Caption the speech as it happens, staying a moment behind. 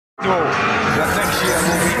that next year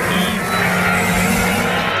will be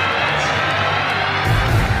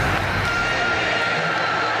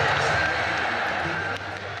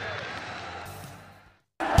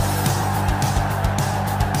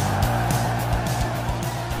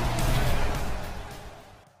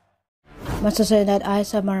Manchester United eyes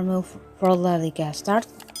summer move for La Liga start.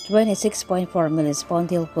 26.4 million pound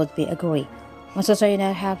deal could be agreed. Manchester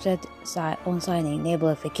United have set on signing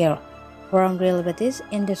Nabil Fekir from Real Betis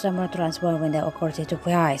in the summer transfer window, according to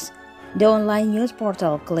PIs. The online news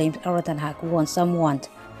portal claims Erik Ten Hag wants someone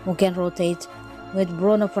who can rotate with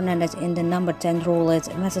Bruno Fernandes in the number 10 role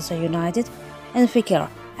at Manchester United, and Fekir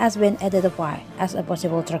has been identified as a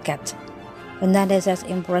possible target. Fernandes has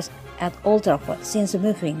impressed at Old Trafford since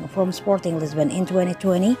moving from Sporting Lisbon in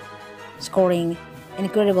 2020, scoring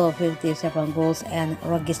incredible 57 goals and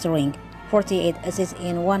registering 48 assists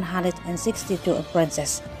in 162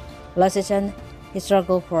 appearances. Last season, he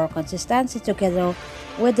struggled for consistency together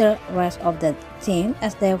with the rest of the team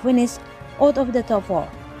as they finished out of the top 4.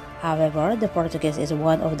 However, the Portuguese is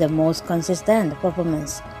one of the most consistent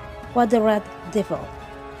performances for the Red Devil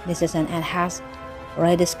this season and has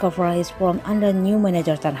rediscovered his form under new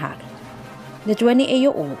manager Ten Hag. The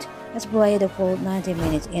 28-year-old has played the full 90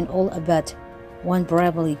 minutes in all but one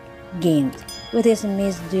Premier League game, with his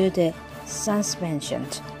miss due to suspension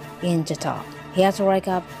in Qatar. He has racked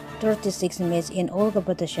up 36 minutes in all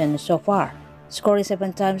competitions so far, scoring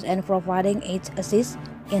 7 times and providing 8 assists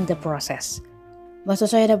in the process.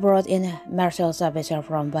 Manchester United brought in Marcel Sabitzer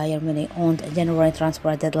from Bayern Munich on the January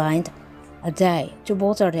transfer deadline, a day to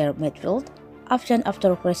bolster their midfield option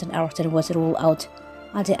after Christian Eriksen was ruled out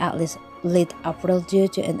until at least late April due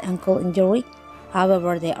to an ankle injury.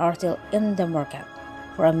 However, they are still in the market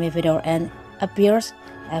for a midfielder and appears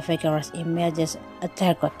Fekir emerges a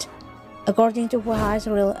target. According to PIs,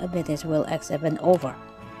 Real Betis will accept an offer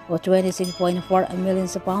for 26.4 million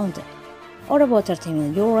pounds, or about 30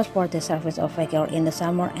 million euros for the service of Fekir in the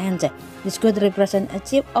summer, and this could represent a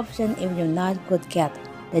cheap option if United could get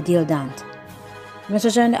the deal done.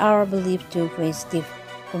 Manchester United are believed to face stiff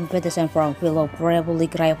competition from fellow Premier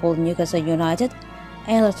League rival Newcastle United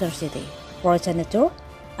and Leicester City. For Senator,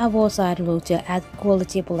 both sides look to add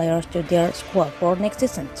quality players to their squad for next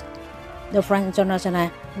season. The French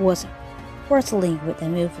international was first linked with a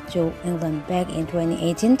move to England back in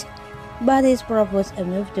 2018, but his proposed a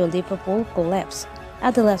move to Liverpool collapsed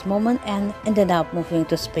at the last moment and ended up moving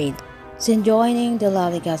to Spain. Since joining the La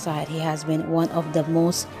Liga side, he has been one of the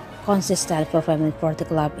most consistent performers for the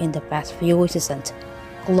club in the past few seasons,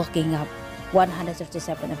 clocking up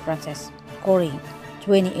 137 appearances, scoring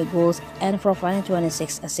 28 goals and providing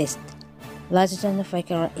 26 assists. Last season,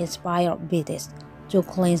 Fekir inspired Betis to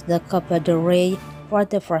clinch the Copa del Rey for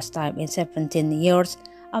the first time in 17 years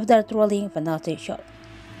after throwing penalty shot.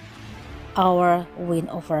 Our win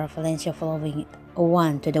over Valencia following a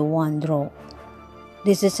 1-1 draw.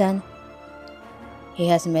 This season, he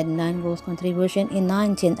has made 9 goals contribution in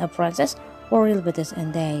 19 appearances for Real Betis,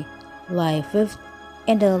 and they lie 5th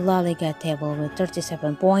in the La Liga table with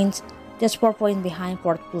 37 points, just 4 points behind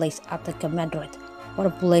 4th place Atletico Madrid for a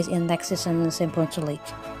place in next season's Champions League.